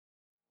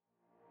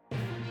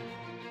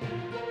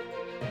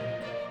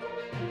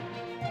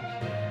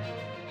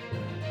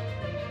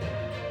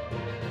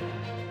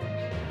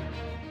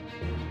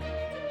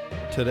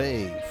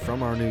Today,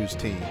 from our news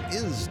team,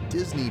 is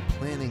Disney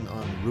planning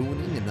on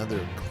ruining another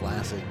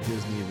classic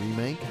Disney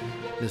remake?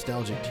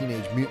 Nostalgic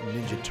Teenage Mutant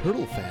Ninja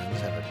Turtle fans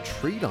have a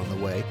treat on the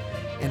way,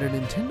 and a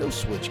Nintendo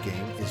Switch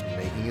game is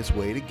making its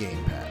way to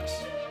Game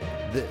Pass.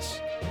 This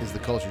is the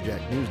Culture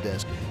Jack News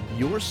Desk,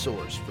 your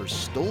source for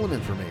stolen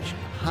information,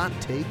 hot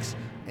takes,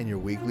 and your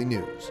weekly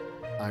news.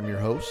 I'm your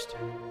host,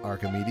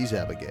 Archimedes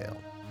Abigail.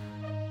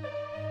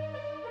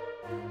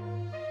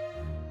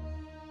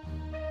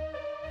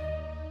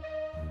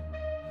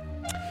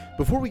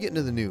 Before we get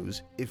into the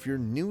news, if you're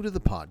new to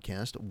the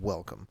podcast,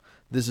 welcome.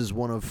 This is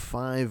one of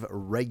 5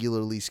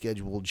 regularly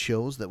scheduled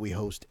shows that we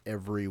host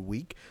every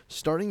week.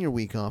 Starting your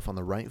week off on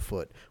the right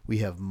foot, we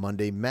have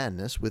Monday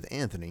Madness with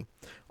Anthony.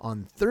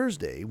 On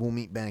Thursday, we'll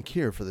meet back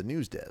here for the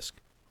news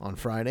desk. On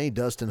Friday,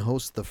 Dustin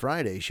hosts the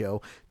Friday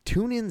show.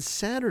 Tune in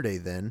Saturday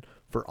then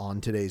for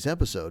On Today's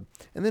episode,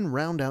 and then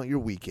round out your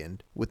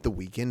weekend with the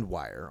Weekend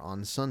Wire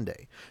on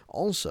Sunday.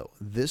 Also,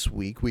 this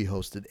week we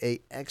hosted a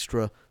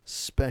extra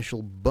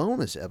special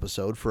bonus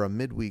episode for a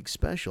midweek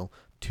special,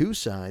 2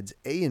 sides,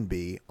 A and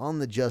B, on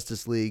the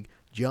Justice League,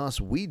 Joss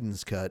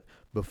Whedon's cut,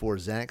 before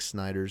Zack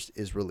Snyder's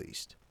is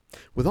released.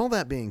 With all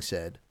that being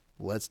said,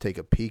 let's take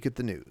a peek at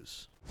the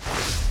news.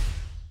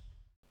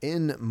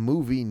 In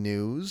movie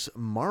news,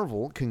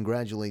 Marvel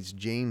congratulates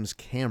James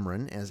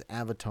Cameron as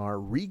Avatar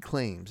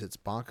reclaims its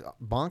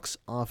box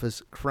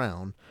office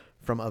crown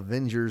from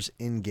Avengers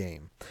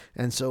Endgame.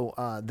 And so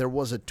there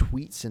was a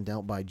tweet sent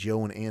out by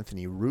Joe and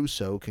Anthony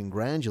Russo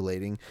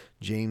congratulating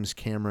James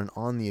Cameron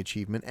on the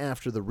achievement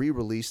after the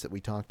re-release that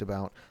we talked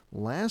about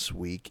last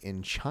week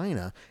in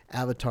China.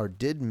 Avatar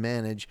did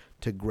manage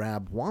to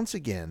grab once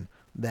again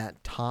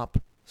that top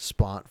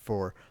spot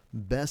for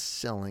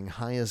best-selling,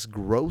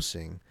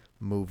 highest-grossing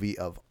movie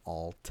of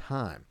all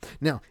time.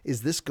 Now,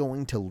 is this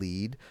going to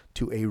lead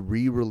to a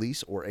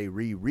re-release or a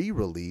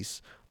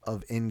re-release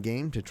of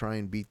Endgame to try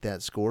and beat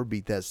that score,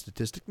 beat that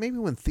statistic? Maybe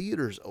when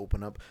theaters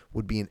open up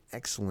would be an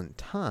excellent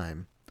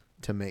time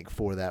to make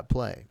for that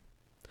play.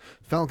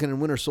 Falcon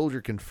and Winter Soldier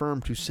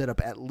confirmed to set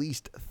up at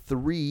least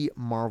 3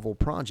 Marvel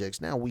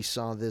projects. Now, we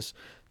saw this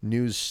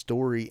news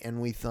story and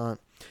we thought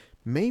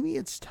maybe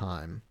it's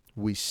time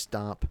we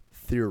stop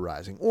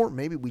theorizing, or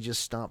maybe we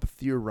just stop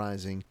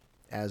theorizing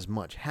as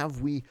much.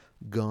 Have we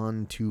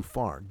gone too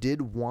far? Did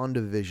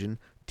WandaVision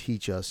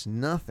teach us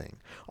nothing?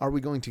 Are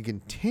we going to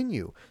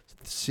continue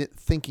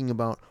thinking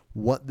about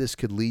what this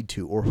could lead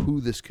to, or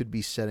who this could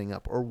be setting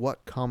up, or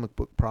what comic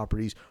book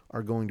properties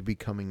are going to be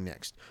coming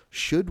next?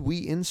 Should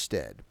we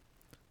instead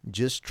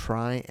just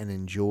try and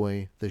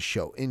enjoy the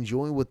show,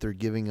 enjoy what they're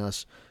giving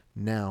us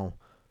now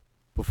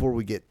before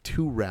we get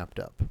too wrapped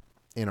up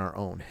in our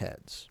own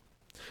heads?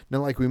 Now,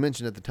 like we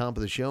mentioned at the top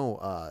of the show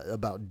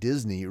about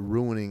Disney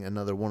ruining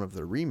another one of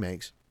their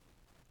remakes,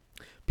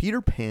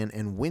 Peter Pan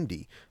and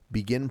Wendy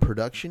begin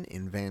production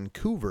in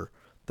Vancouver.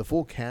 The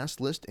full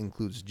cast list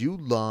includes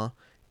Jude Law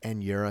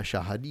and Yara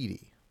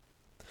Shahidi.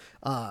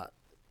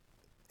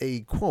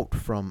 A quote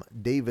from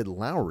David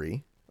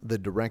Lowery, the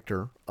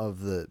director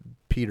of the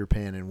Peter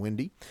Pan and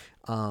Wendy.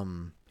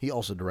 He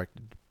also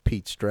directed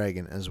Pete's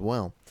Dragon as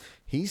well.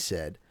 He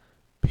said,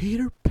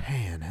 "Peter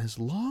Pan has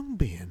long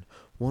been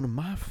one of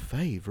my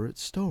favorite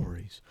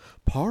stories,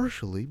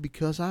 partially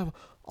because I've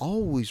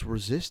always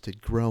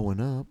resisted growing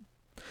up,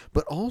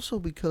 but also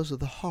because of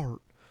the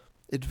heart,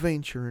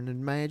 adventure, and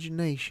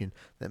imagination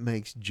that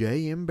makes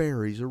J.M.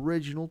 Barrie's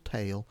original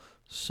tale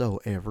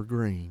so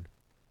evergreen.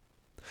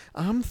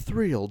 I'm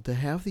thrilled to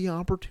have the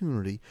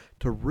opportunity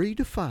to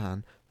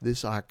redefine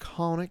this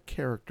iconic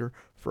character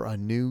for a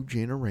new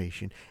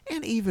generation,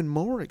 and even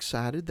more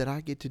excited that I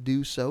get to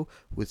do so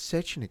with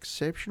such an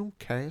exceptional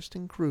cast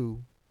and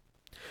crew."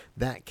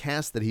 That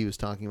cast that he was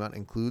talking about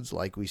includes,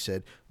 like we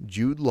said,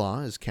 Jude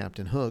Law as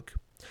Captain Hook,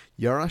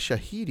 Yara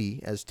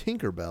Shahidi as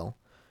Tinkerbell,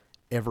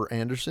 Ever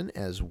Anderson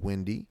as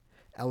Wendy,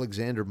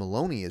 Alexander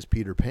Maloney as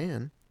Peter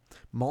Pan,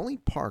 Molly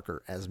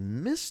Parker as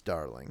Miss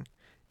Darling,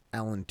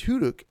 Alan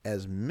Tudyk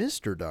as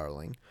Mr.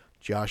 Darling,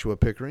 Joshua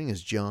Pickering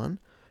as John,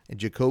 and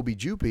Jacoby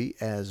Juppie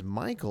as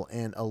Michael,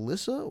 and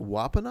Alyssa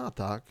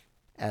Wapanatok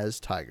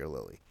as Tiger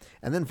Lily.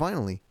 And then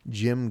finally,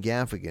 Jim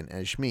Gaffigan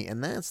as Shmi,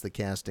 and that's the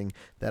casting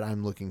that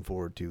I'm looking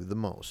forward to the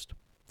most.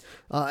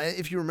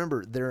 If you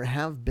remember, there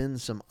have been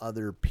some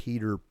other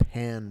Peter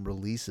Pan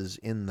releases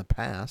in the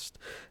past.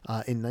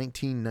 In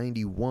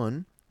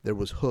 1991, there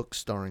was Hook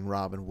starring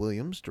Robin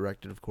Williams,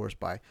 directed, of course,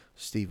 by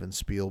Steven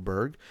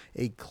Spielberg,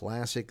 a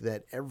classic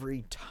that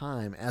every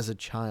time as a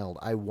child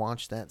I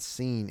watched that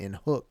scene in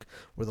Hook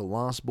where the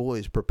Lost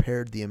Boys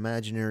prepared the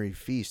imaginary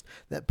feast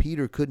that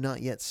Peter could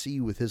not yet see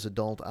with his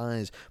adult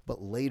eyes,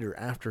 but later,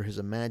 after his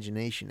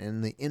imagination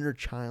and the inner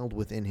child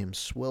within him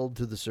swelled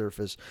to the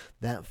surface,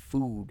 that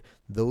food,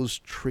 those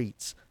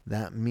treats,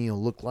 that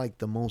meal looked like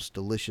the most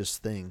delicious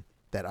thing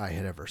that I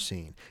had ever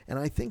seen. And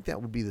I think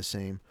that would be the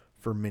same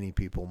for many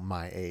people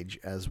my age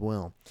as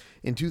well.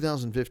 In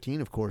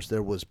 2015, of course,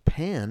 there was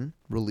Pan,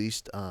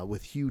 released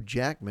with Hugh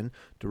Jackman,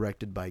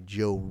 directed by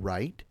Joe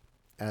Wright.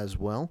 as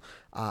well.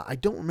 I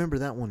don't remember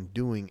that one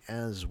doing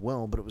as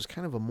well, but it was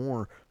kind of a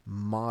more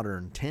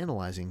modern,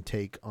 tantalizing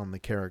take on the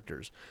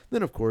characters.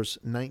 Then, of course,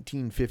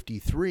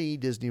 1953,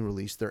 Disney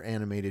released their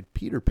animated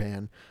Peter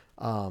Pan,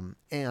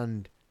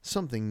 and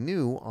something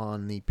new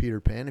on the Peter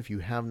Pan, if you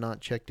have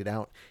not checked it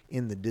out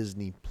in the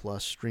Disney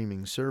Plus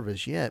streaming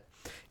service yet,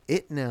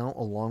 it now,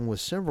 along with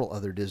several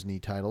other Disney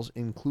titles,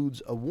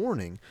 includes a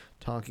warning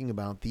talking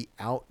about the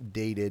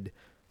outdated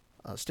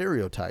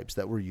stereotypes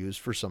that were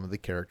used for some of the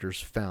characters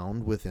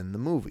found within the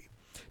movie.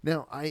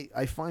 Now,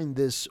 I find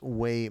this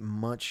way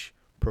much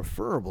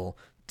preferable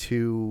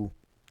to,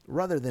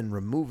 rather than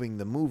removing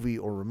the movie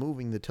or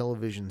removing the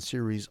television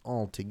series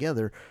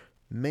altogether,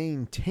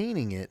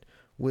 maintaining it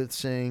with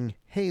saying,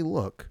 hey,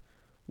 look,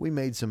 we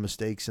made some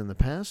mistakes in the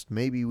past.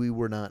 Maybe we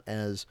were not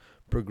as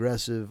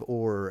progressive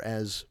or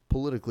as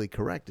politically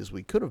correct as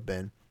we could have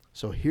been.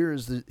 So here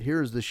is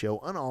the show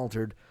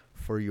unaltered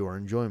for your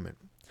enjoyment.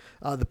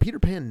 The Peter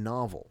Pan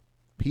novel,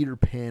 Peter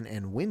Pan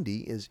and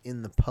Wendy, is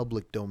in the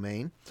public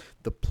domain.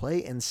 The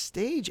play and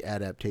stage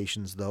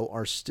adaptations, though,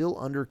 are still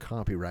under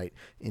copyright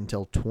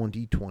until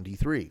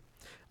 2023.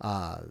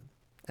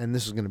 And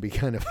this is going to be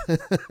kind of a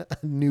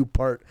new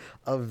part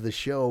of the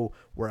show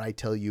where I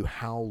tell you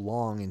how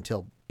long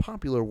until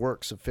popular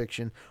works of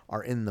fiction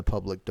are in the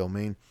public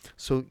domain.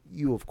 So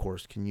you, of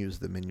course, can use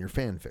them in your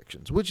fan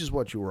fictions, which is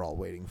what you were all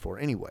waiting for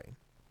anyway.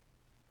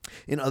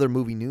 In other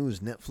movie news,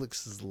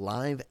 Netflix's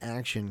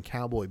live-action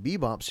Cowboy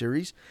Bebop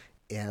series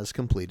has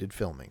completed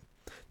filming.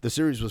 The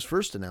series was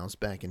first announced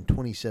back in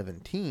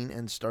 2017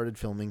 and started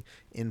filming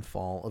in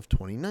fall of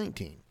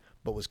 2019.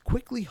 But was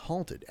quickly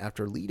halted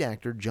after lead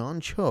actor John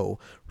Cho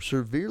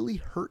severely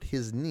hurt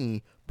his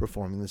knee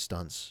performing the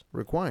stunts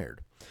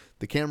required.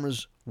 The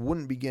cameras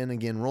wouldn't begin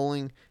again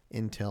rolling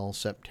until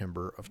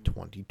September of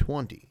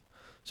 2020.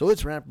 So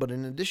it's wrapped, but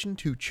in addition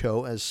to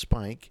Cho as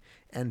Spike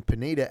and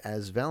Pineda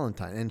as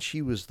Valentine, and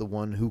she was the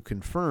one who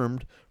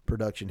confirmed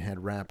production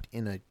had wrapped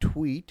in a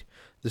tweet,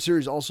 the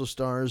series also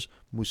stars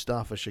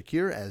Mustafa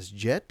Shakir as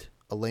Jet,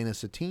 Elena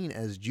Satine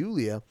as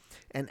Julia,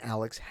 and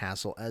Alex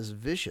Hassel as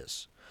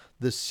Vicious.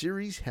 The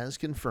series has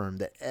confirmed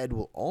that Ed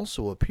will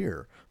also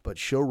appear, but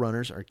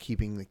showrunners are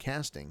keeping the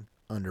casting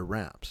under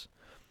wraps.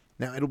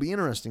 Now, it'll be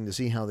interesting to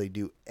see how they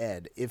do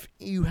Ed. If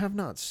you have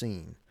not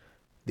seen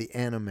the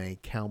anime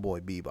Cowboy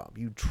Bebop,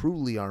 you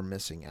truly are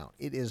missing out.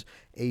 It is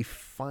a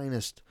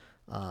finest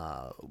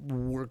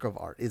work of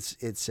art.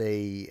 It's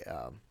a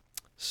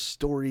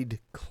storied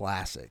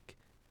classic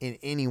in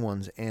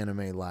anyone's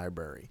anime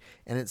library.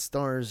 And it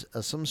stars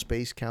some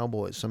space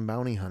cowboys, some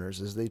bounty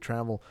hunters, as they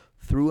travel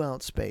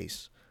throughout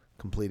space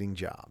completing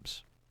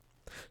jobs.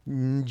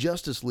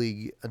 Justice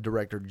League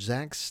director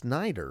Zack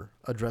Snyder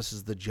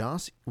addresses the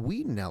Joss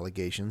Whedon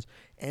allegations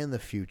and the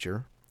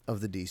future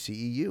of the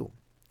DCEU.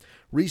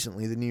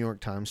 Recently, the New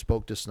York Times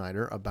spoke to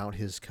Snyder about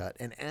his cut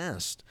and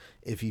asked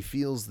if he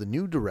feels the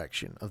new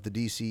direction of the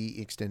DC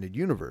Extended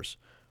Universe,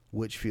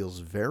 which feels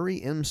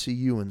very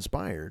MCU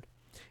inspired,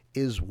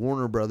 is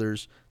Warner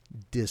Brothers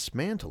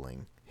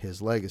dismantling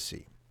his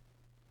legacy.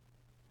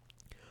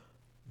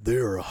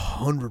 They're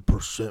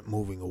 100%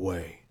 moving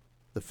away,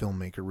 the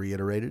filmmaker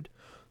reiterated.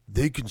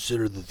 They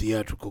consider the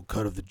theatrical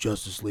cut of the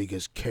Justice League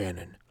as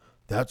canon.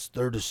 That's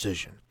their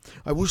decision.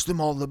 I wish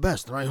them all the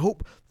best, and I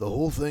hope the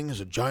whole thing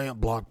is a giant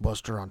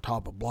blockbuster on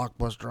top of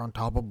blockbuster on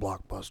top of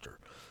blockbuster.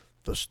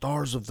 The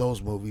stars of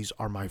those movies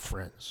are my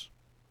friends,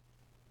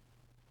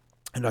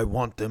 and I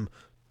want them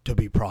to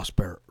be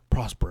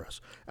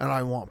prosperous, and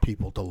I want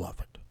people to love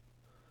it.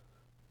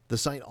 The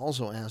site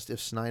also asked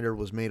if Snyder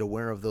was made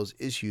aware of those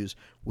issues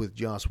with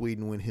Joss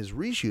Whedon when his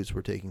reshoots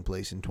were taking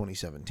place in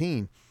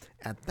 2017.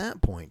 At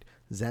that point,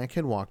 Zack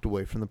had walked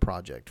away from the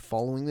project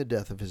following the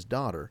death of his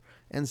daughter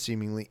and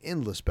seemingly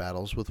endless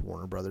battles with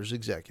Warner Brothers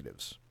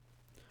executives.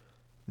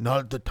 Not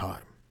at the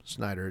time,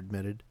 Snyder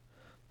admitted.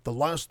 The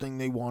last thing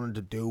they wanted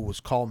to do was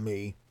call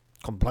me,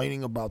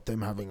 complaining about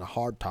them having a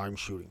hard time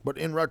shooting. But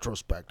in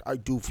retrospect, I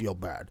do feel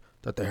bad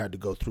that they had to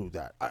go through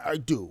that. I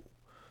do.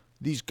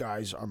 These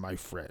guys are my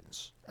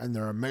friends, and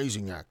they're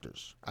amazing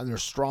actors, and they're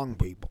strong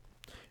people,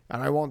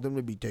 and I want them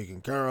to be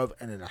taken care of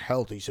and in a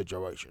healthy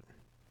situation.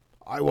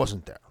 I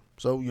wasn't there,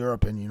 so your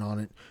opinion on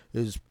it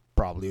is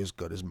probably as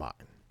good as mine.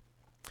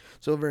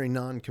 So a very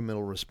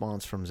non-committal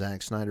response from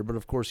Zack Snyder, but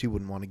of course he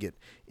wouldn't want to get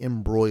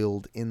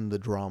embroiled in the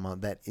drama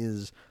that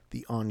is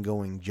the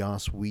ongoing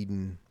Joss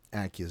Whedon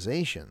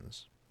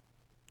accusations.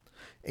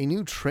 A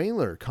new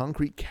trailer,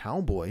 Concrete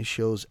Cowboy,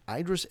 shows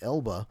Idris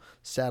Elba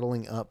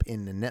saddling up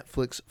in the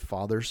Netflix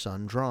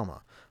father-son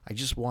drama. I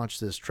just watched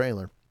this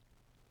trailer.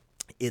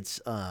 It's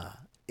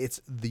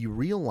the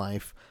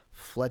real-life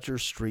Fletcher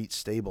Street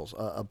Stables,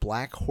 a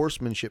black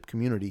horsemanship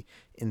community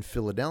in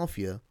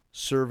Philadelphia,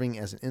 serving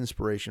as an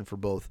inspiration for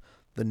both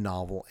the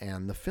novel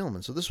and the film.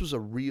 And so this was a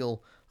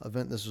real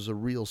event. This was a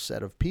real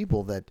set of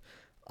people that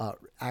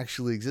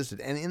actually existed.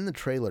 And in the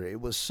trailer,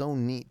 it was so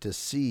neat to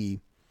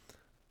see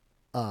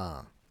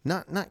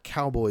not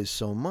cowboys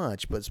so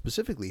much, but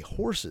specifically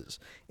horses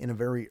in a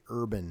very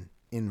urban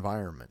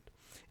environment.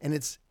 And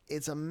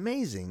it's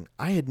amazing.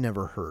 I had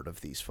never heard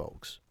of these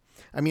folks.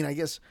 I mean, I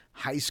guess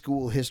high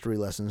school history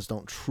lessons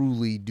don't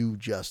truly do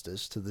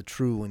justice to the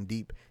true and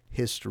deep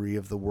history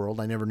of the world.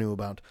 I never knew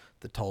about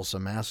the Tulsa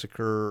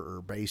Massacre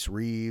or Bass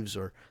Reeves,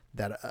 or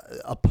that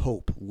a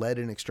pope led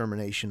an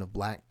extermination of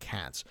black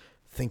cats,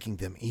 thinking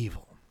them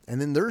evil. And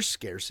then their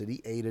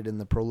scarcity aided in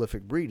the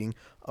prolific breeding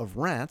of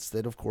rats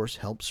that, of course,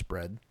 helped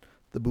spread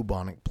the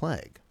bubonic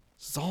plague.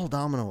 It's all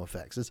domino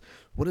effects.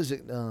 What is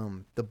it?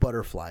 The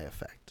butterfly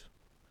effect.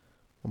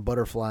 A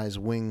butterfly's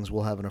wings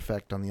will have an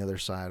effect on the other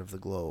side of the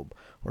globe,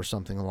 or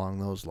something along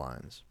those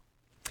lines.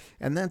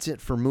 And that's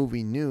it for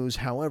movie news.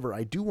 However,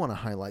 I do want to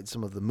highlight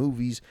some of the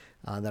movies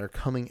that are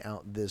coming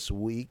out this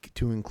week,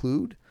 to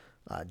include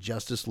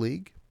Justice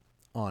League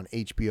on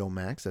HBO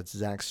Max. That's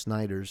Zack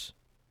Snyder's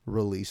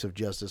release of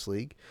Justice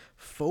League.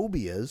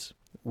 Phobias,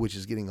 which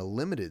is getting a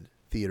limited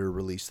theater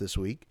release this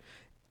week.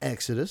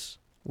 Exodus,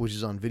 which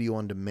is on video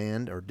on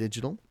demand or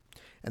digital.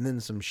 And then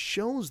some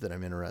shows that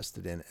I'm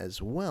interested in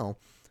as well.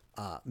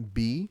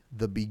 Be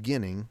the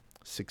Beginning,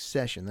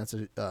 Succession. That's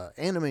an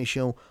anime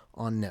show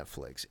on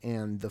Netflix.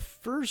 And the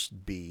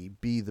first Be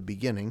the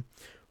Beginning,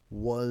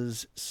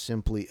 was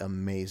simply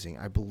amazing.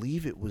 I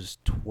believe it was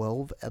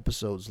 12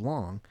 episodes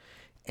long,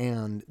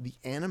 and the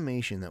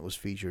animation that was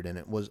featured in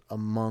it was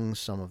among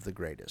some of the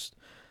greatest.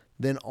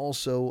 Then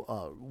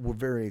also, we're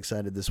very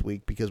excited this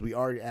week because we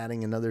are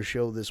adding another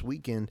show this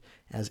weekend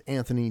as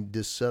Anthony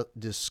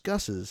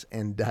discusses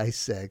and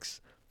dissects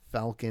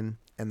Falcon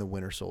and the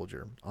Winter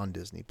Soldier on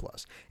Disney+.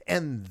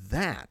 And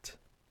that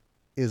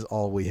is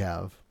all we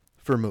have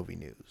for movie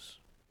news.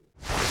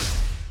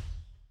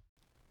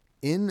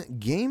 In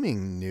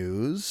gaming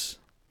news,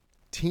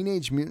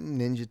 Teenage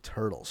Mutant Ninja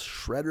Turtles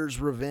Shredder's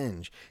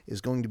Revenge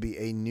is going to be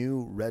a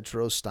new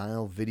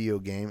retro-style video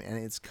game, and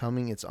it's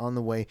coming, it's on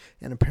the way,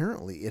 and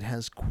apparently it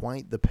has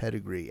quite the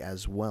pedigree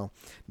as well.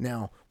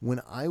 Now, when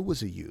I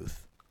was a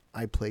youth,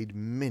 I played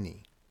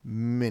many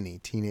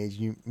Teenage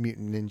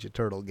Mutant Ninja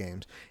Turtle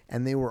games,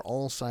 and they were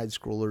all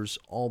side-scrollers,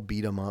 all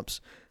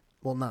beat-em-ups.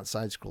 Well, not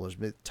side-scrollers,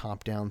 but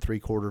top-down,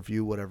 three-quarter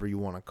view, whatever you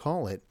want to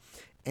call it.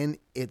 And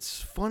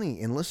it's funny,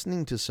 in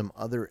listening to some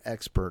other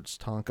experts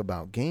talk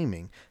about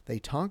gaming, they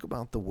talk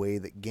about the way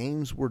that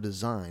games were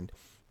designed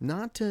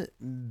not to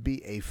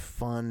be a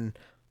fun,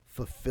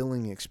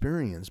 fulfilling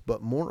experience,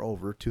 but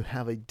moreover to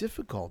have a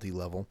difficulty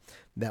level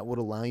that would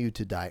allow you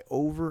to die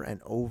over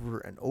and over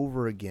and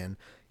over again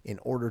in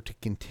order to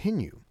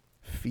continue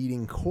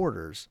feeding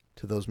quarters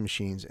to those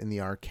machines in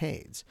the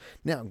arcades.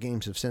 Now,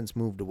 games have since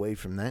moved away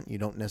from that. You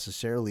don't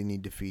necessarily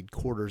need to feed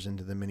quarters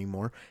into them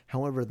anymore.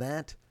 However,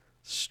 that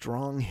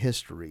strong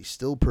history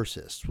still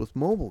persists with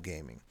mobile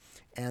gaming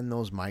and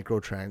those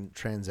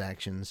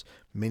microtransactions,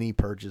 mini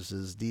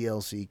purchases,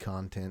 DLC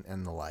content,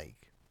 and the like.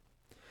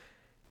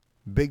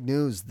 Big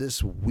news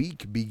this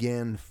week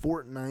began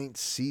Fortnite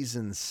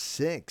Season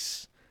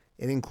 6.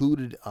 It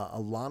included a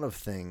lot of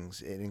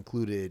things. It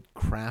included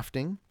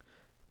crafting,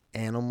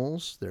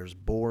 animals, there's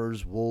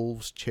boars,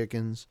 wolves,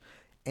 chickens,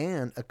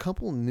 and a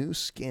couple new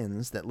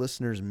skins that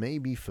listeners may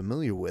be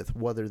familiar with,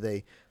 whether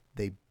they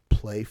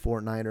play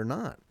Fortnite or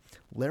not.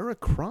 Lara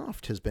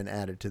Croft has been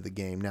added to the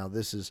game. Now,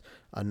 this is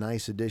a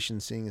nice addition,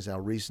 seeing as how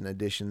recent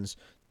additions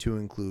to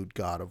include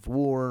God of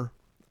War,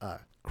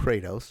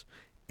 Kratos,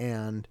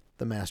 and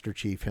the Master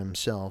Chief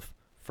himself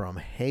from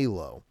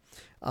Halo.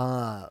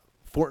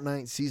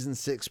 Fortnite Season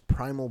 6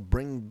 Primal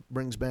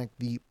brings back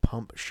the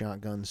pump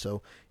shotgun,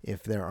 so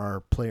if there are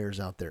players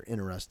out there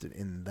interested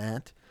in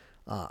that,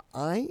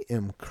 I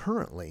am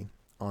currently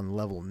on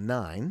level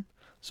 9,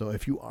 so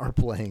if you are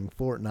playing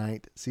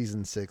Fortnite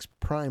Season 6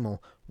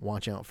 Primal,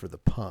 watch out for the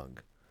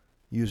pug.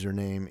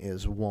 Username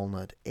is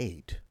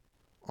Walnut8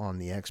 on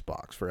the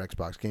Xbox for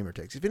Xbox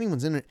Gamertakes. If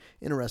anyone's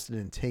interested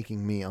in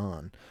taking me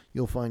on,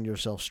 you'll find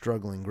yourself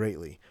struggling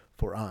greatly,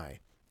 for I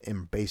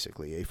am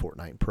basically a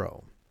Fortnite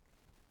pro.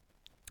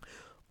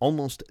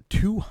 Almost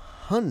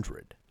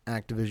 200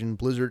 Activision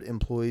Blizzard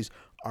employees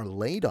are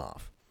laid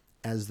off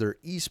as their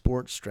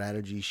esports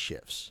strategy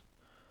shifts.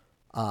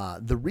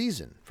 The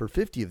reason for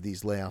 50 of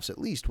these layoffs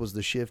at least was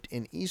the shift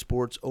in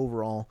esports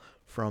overall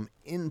from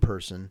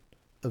in-person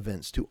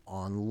events to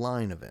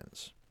online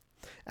events.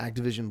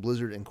 Activision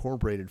Blizzard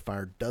Incorporated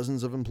fired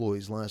dozens of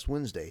employees last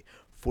Wednesday,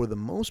 for the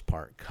most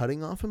part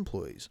cutting off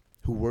employees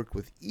who worked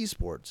with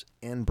esports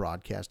and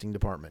broadcasting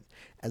department.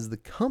 As the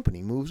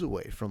company moves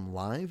away from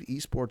live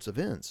esports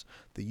events,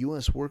 the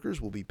U.S.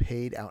 workers will be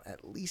paid out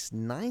at least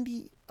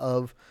 90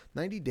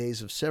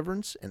 days of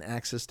severance and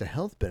access to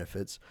health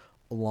benefits,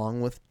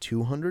 along with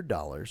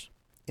 $200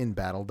 in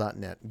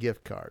Battle.net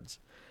gift cards.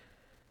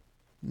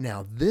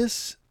 Now,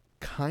 this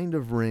kind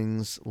of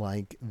rings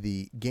like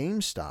the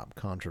GameStop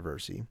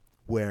controversy,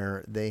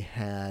 where they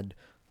had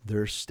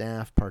their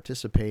staff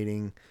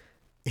participating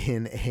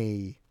in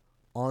a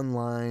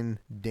online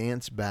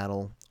dance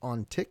battle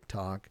on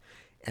TikTok,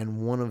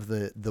 and one of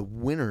the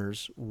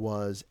winners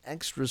was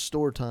extra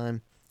store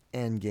time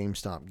and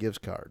GameStop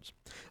gift cards.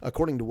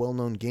 According to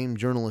well-known game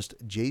journalist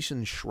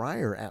Jason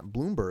Schreier at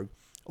Bloomberg,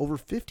 over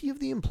 50 of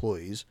the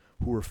employees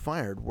who were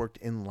fired worked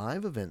in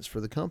live events for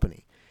the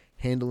company.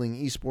 handling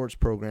esports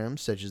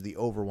programs such as the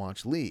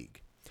Overwatch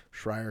League.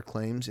 Schreier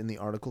claims in the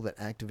article that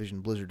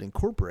Activision Blizzard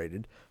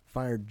Incorporated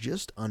fired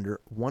just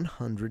under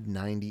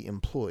 190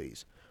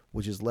 employees,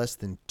 which is less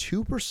than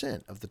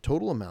 2% of the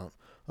total amount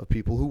of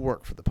people who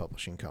work for the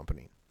publishing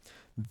company.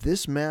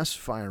 This mass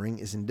firing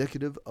is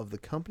indicative of the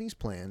company's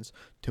plans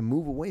to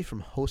move away from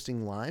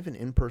hosting live and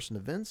in-person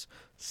events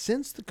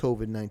since the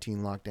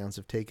COVID-19 lockdowns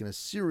have taken a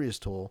serious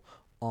toll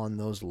on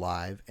those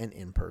live and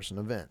in-person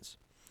events.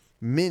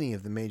 Many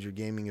of the major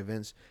gaming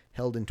events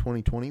held in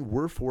 2020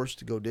 were forced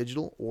to go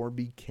digital or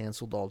be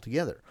canceled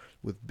altogether,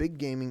 with big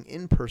gaming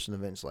in-person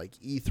events like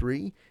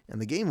E3 and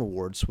the Game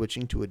Awards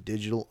switching to a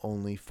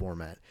digital-only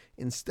format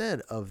instead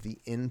of the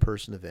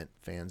in-person event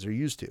fans are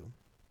used to.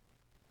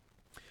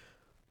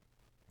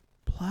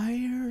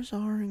 Players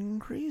are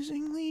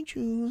increasingly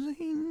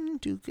choosing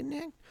to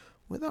connect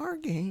with our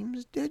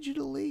games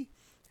digitally,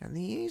 and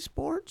the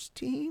esports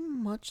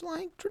team, much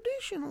like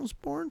traditional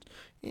sports,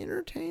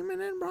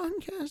 entertainment, and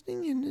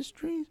broadcasting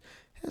industries,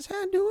 has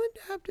had to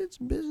adapt its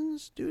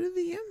business due to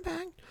the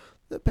impact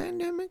the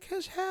pandemic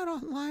has had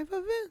on live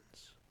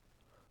events,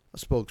 a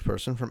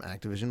spokesperson from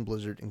Activision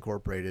Blizzard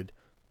Incorporated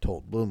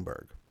told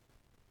Bloomberg.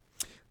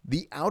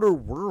 The Outer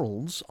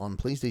Worlds on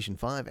PlayStation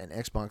 5 and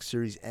Xbox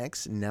Series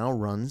X now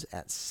runs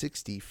at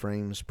 60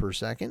 frames per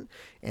second,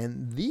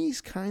 and these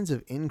kinds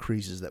of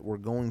increases that we're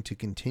going to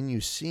continue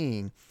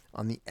seeing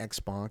on the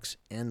Xbox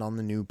and on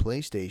the new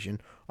PlayStation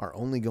are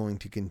only going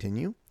to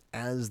continue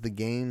as the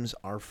games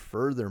are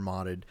further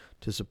modded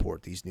to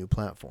support these new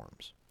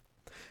platforms.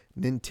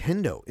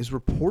 Nintendo is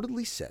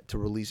reportedly set to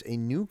release a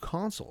new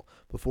console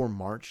before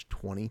March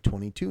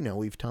 2022. Now,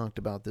 we've talked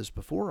about this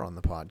before on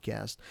the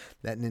podcast,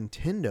 that the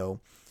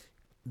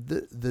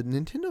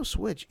Nintendo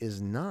Switch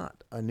is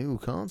not a new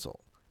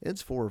console.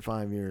 It's 4 or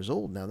 5 years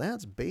old. Now,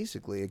 that's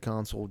basically a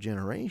console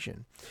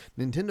generation.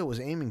 Nintendo was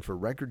aiming for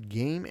record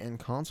game and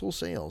console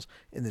sales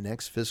in the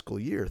next fiscal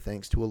year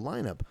thanks to a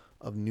lineup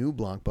of new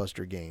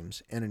blockbuster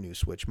games and a new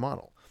Switch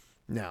model.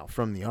 Now,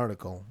 from the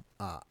article,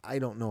 I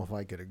don't know if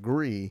I could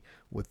agree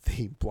with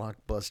the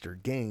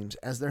blockbuster games,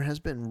 as there has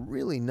been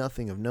really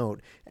nothing of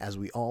note as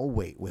we all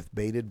wait with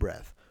bated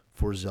breath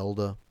for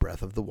Zelda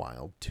Breath of the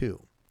Wild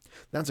 2.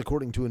 That's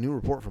according to a new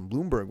report from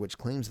Bloomberg, which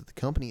claims that the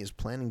company is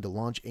planning to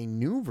launch a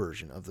new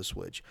version of the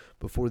Switch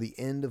before the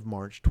end of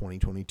March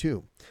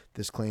 2022.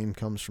 This claim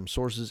comes from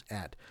sources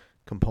at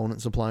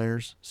component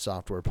suppliers,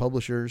 software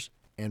publishers,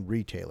 and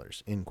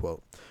retailers, end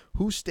quote,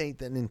 who state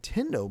that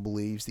Nintendo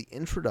believes the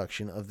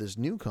introduction of this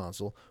new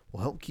console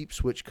will help keep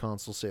Switch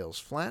console sales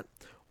flat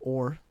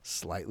or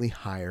slightly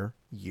higher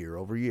year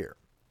over year.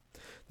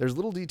 There's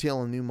little detail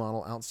on the new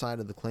model outside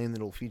of the claim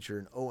that it will feature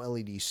an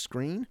OLED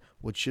screen,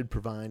 which should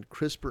provide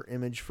crisper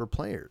image for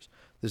players.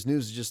 This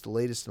news is just the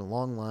latest in a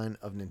long line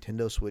of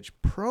Nintendo Switch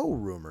Pro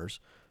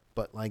rumors,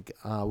 but like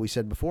we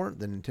said before,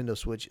 the Nintendo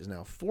Switch is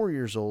now 4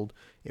 years old.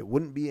 It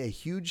wouldn't be a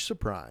huge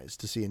surprise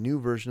to see a new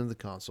version of the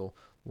console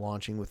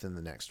launching within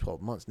the next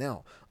 12 months.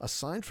 Now,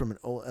 aside from an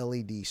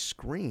OLED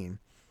screen,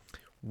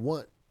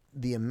 what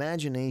the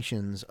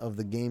imaginations of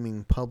the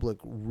gaming public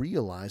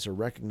realize or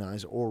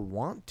recognize or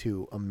want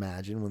to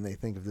imagine when they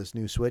think of this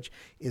new Switch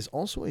is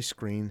also a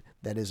screen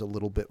that is a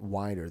little bit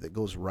wider, that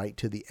goes right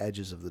to the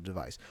edges of the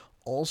device.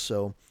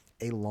 Also,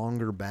 a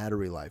longer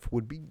battery life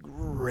would be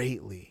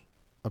greatly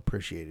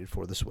appreciated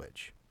for the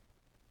Switch.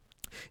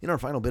 In our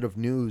final bit of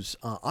news,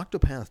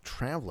 Octopath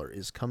Traveler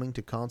is coming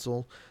to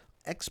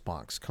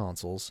Xbox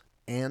consoles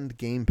and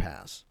Game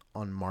Pass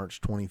on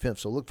March 25th.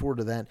 So look forward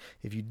to that.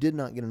 If you did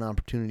not get an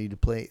opportunity to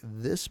play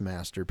this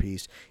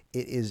masterpiece,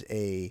 it is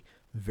a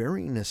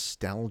very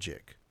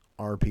nostalgic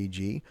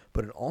RPG,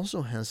 but it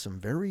also has some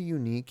very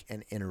unique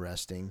and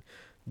interesting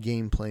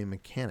gameplay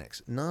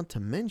mechanics. Not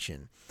to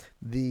mention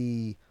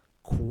the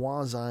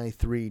quasi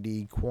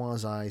 3D,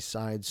 quasi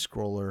side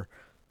scroller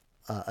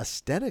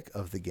aesthetic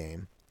of the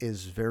game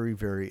is very,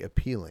 very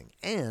appealing.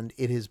 And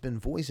it has been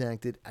voice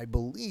acted, I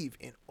believe,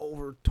 in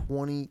over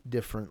 20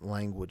 different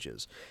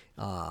languages.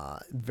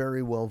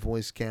 Very well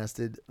voice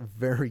casted,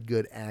 very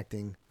good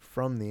acting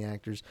from the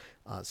actors,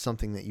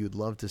 something that you'd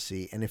love to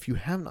see. And if you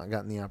have not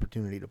gotten the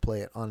opportunity to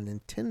play it on a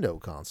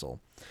Nintendo console,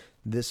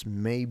 this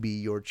may be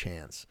your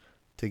chance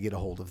to get a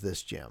hold of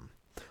this gem.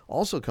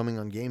 Also coming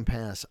on Game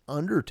Pass,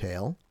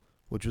 Undertale,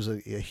 which was a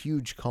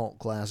huge cult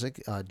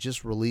classic,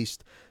 just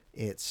released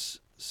its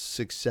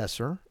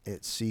successor,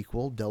 its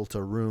sequel,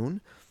 Deltarune.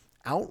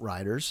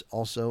 Outriders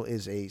also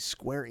is a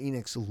Square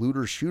Enix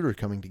looter shooter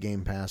coming to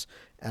Game Pass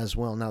as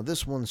well. Now,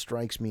 this one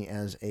strikes me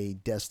as a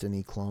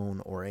Destiny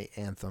clone or a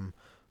Anthem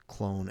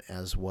clone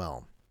as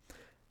well.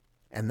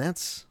 And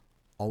that's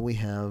all we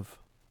have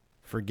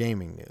for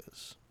gaming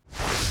news.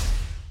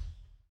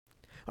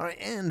 All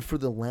right, and for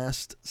the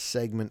last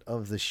segment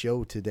of the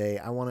show today,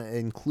 I want to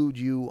include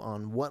you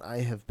on what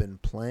I have been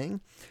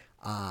playing.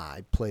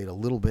 I played a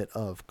little bit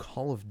of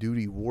Call of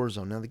Duty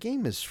Warzone. Now, the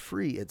game is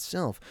free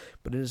itself,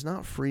 but it is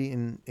not free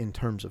in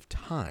terms of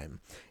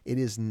time. It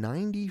is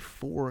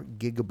 94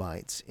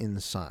 gigabytes in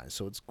size,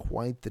 so it's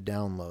quite the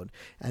download.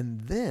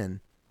 And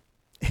then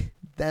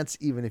that's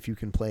even if you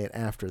can play it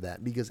after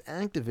that, because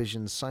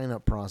Activision's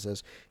sign-up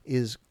process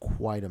is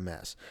quite a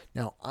mess.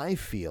 Now, I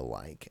feel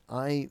like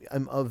I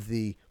am of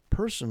the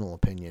personal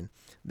opinion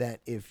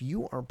that if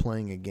you are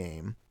playing a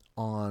game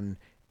on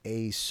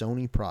a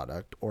Sony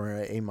product or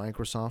a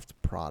Microsoft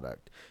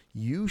product,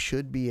 you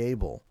should be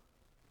able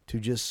to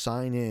just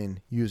sign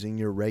in using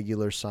your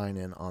regular sign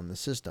in on the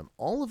system.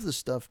 All of the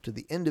stuff to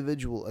the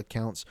individual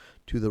accounts,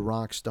 to the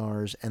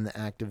Rockstars and the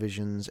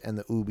Activisions and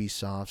the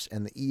Ubisofts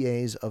and the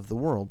EAs of the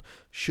world,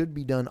 should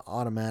be done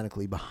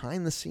automatically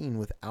behind the scene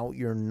without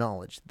your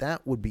knowledge.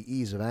 That would be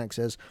ease of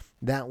access.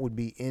 That would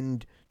be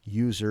end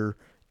user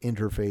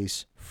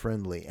interface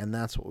friendly, and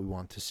that's what we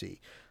want to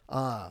see.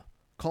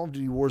 Call of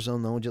Duty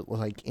Warzone, though, just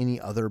like any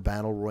other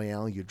battle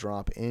royale, you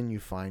drop in, you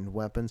find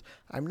weapons.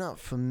 I'm not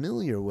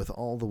familiar with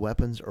all the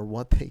weapons or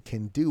what they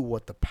can do,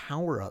 what the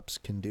power-ups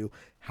can do.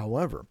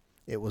 However,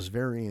 it was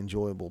very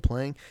enjoyable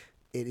playing.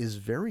 It is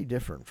very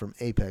different from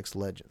Apex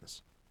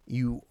Legends.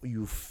 You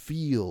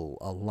feel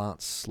a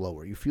lot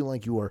slower. You feel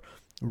like you are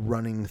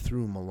running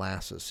through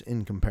molasses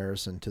in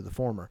comparison to the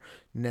former.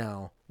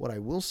 Now, what I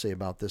will say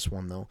about this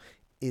one, though,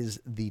 is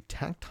the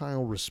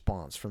tactile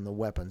response from the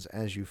weapons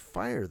as you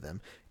fire them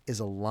is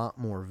a lot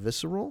more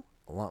visceral,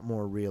 a lot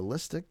more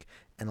realistic,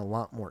 and a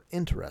lot more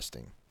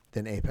interesting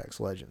than Apex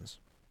Legends.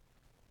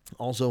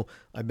 Also,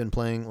 I've been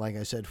playing, like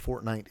I said,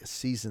 Fortnite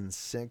Season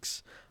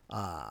 6.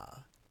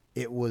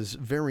 It was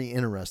very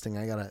interesting.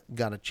 I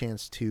got a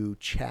chance to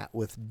chat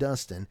with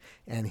Dustin,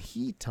 and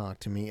he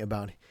talked to me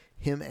about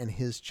him and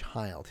his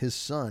child. His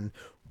son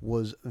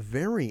was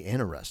very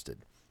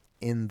interested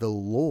in the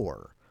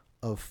lore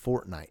of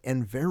Fortnite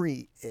and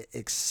very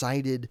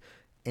excited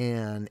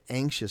and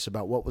anxious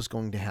about what was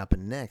going to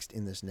happen next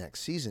in this next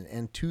season.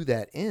 And to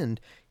that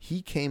end,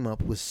 he came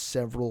up with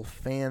several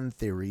fan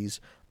theories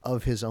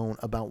of his own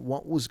about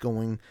what was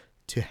going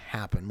to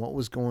happen, what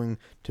was going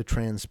to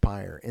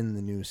transpire in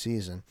the new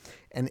season.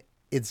 And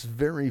it's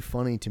very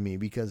funny to me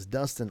because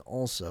Dustin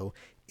also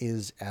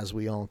is, as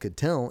we all could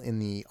tell in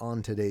the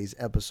On Today's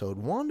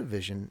episode,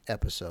 WandaVision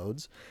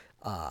episodes,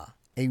 a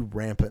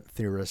rampant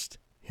theorist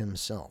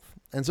himself.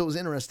 And so it was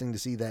interesting to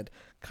see that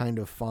kind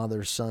of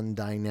father-son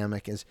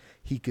dynamic as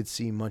he could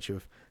see much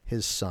of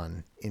his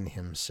son in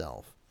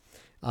himself.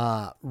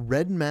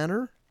 Red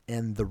Matter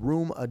and The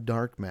Room a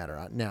Dark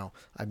Matter. Now,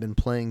 I've been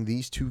playing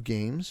these two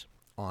games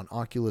on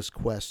Oculus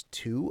Quest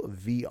 2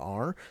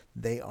 VR.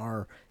 They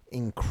are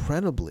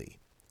incredibly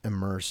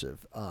immersive.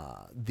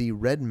 The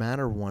Red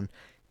Matter one,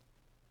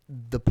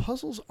 the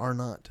puzzles are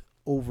not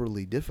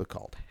overly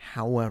difficult.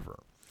 However,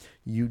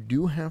 you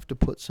do have to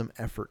put some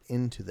effort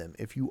into them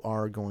if you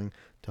are going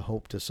to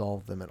hope to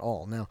solve them at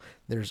all. Now,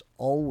 there's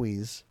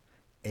always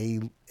a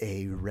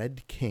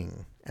Red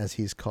King, as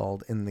he's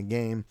called in the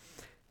game,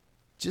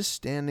 just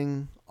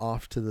standing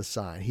off to the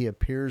side. He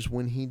appears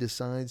when he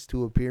decides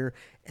to appear,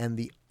 and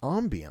the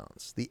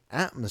ambiance, the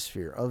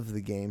atmosphere of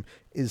the game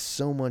is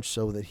so much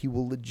so that he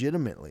will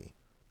legitimately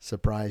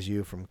surprise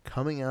you from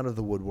coming out of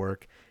the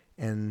woodwork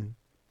and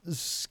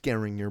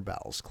scaring your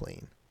bowels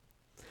clean.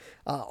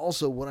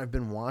 Also, what I've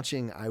been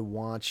watching, I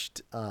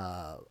watched,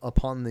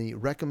 upon the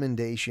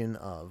recommendation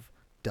of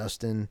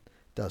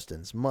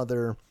Dustin's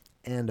mother,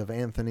 and of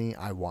Anthony,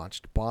 I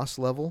watched Boss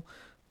Level.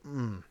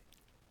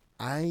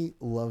 I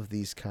love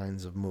these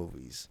kinds of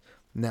movies.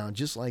 Now,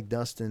 just like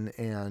Dustin,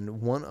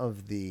 and one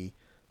of the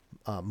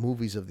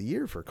movies of the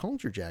year for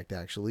Culture Jacked,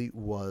 actually,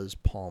 was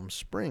Palm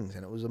Springs.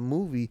 And it was a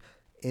movie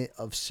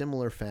of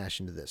similar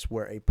fashion to this,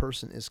 where a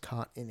person is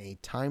caught in a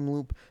time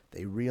loop,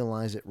 they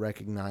realize it,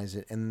 recognize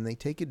it, and they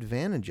take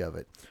advantage of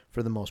it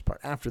for the most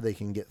part after they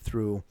can get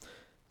through,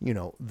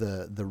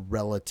 the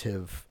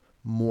relative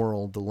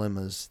moral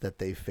dilemmas that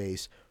they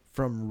face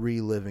from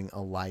reliving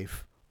a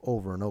life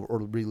over and over, or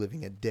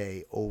reliving a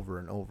day over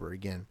and over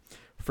again.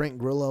 Frank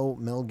Grillo,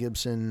 Mel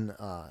Gibson,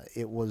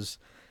 it was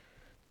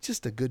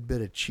just a good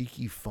bit of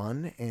cheeky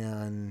fun,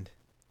 and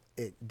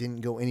it didn't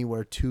go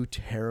anywhere too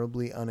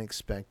terribly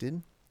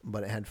unexpected,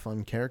 but it had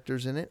fun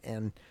characters in it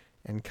and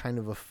kind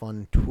of a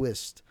fun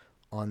twist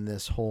on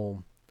this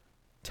whole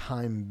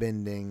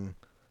time-bending,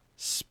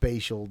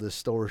 spatial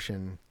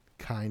distortion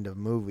kind of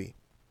movie.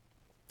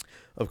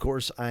 Of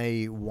course,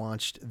 I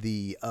watched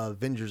the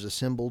Avengers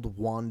Assembled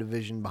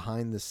WandaVision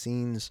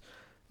behind-the-scenes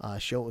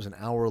show. It was an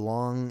hour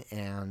long,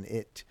 and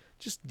it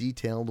just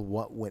detailed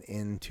what went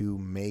into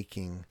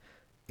making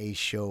a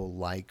show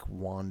like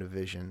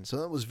WandaVision. So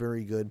that was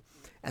very good.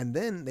 And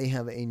then they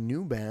have a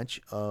new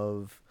batch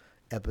of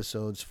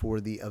episodes for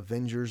the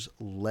Avengers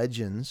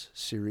Legends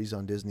series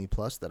on Disney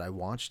Plus that I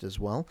watched as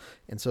well.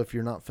 And so if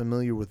you're not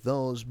familiar with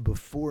those,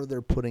 before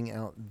they're putting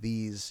out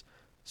these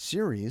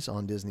series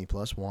on Disney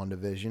Plus,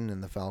 WandaVision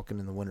and the Falcon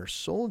and the Winter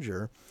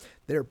Soldier,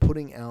 they're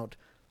putting out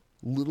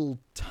little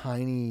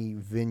tiny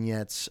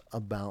vignettes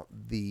about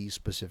the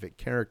specific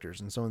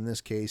characters. And so in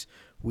this case,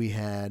 we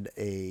had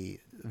a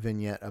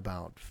vignette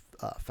about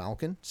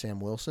Falcon, Sam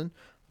Wilson,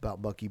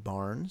 about Bucky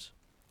Barnes,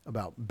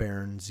 about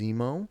Baron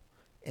Zemo,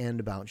 and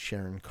about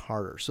Sharon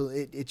Carter. So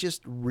it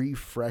just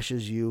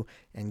refreshes you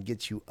and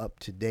gets you up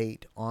to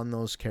date on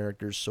those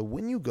characters. So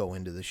when you go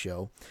into the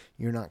show,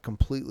 you're not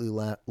completely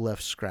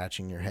left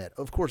scratching your head.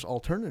 Of course,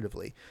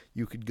 alternatively,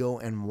 you could go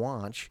and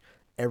watch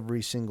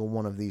every single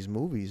one of these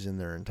movies in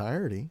their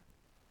entirety.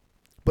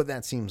 But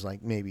that seems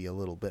like maybe a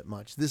little bit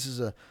much. This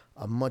is a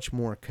much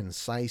more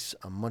concise,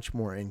 a much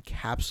more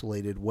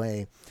encapsulated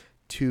way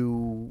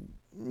to,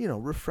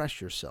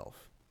 refresh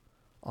yourself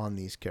on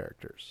these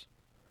characters.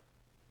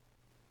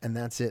 And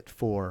that's it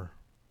for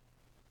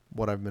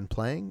what I've been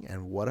playing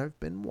and what I've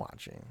been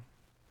watching.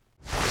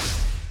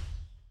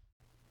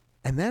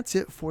 And that's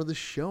it for the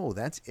show.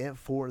 That's it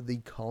for the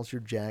Culture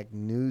Jack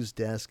News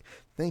Desk.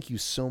 Thank you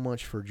so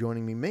much for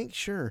joining me. Make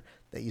sure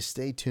that you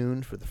stay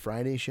tuned for the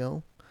Friday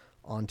show,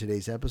 on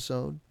today's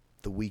episode,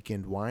 The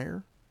Weekend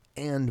Wire,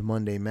 and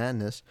Monday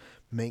Madness.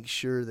 Make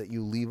sure that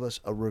you leave us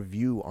a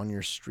review on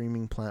your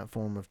streaming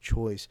platform of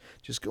choice.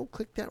 Just go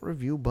click that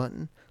review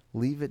button.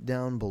 Leave it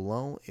down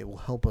below. It will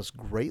help us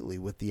greatly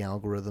with the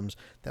algorithms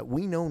that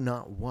we know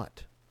not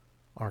what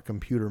our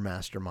computer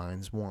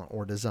masterminds want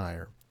or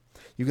desire.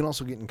 You can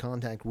also get in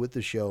contact with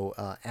the show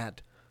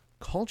at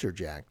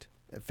CultureJacked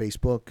at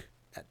Facebook,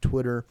 at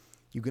Twitter.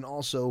 You can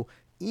also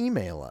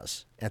email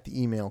us at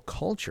the email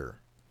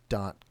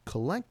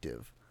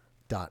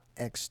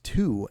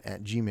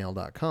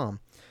culture.collective.x2@gmail.com.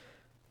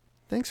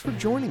 Thanks for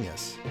joining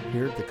us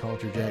here at the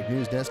Culture Jack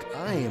News Desk.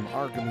 I am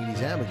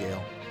Archimedes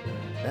Abigail.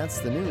 That's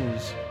the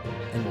news,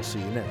 and we'll see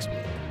you next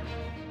week.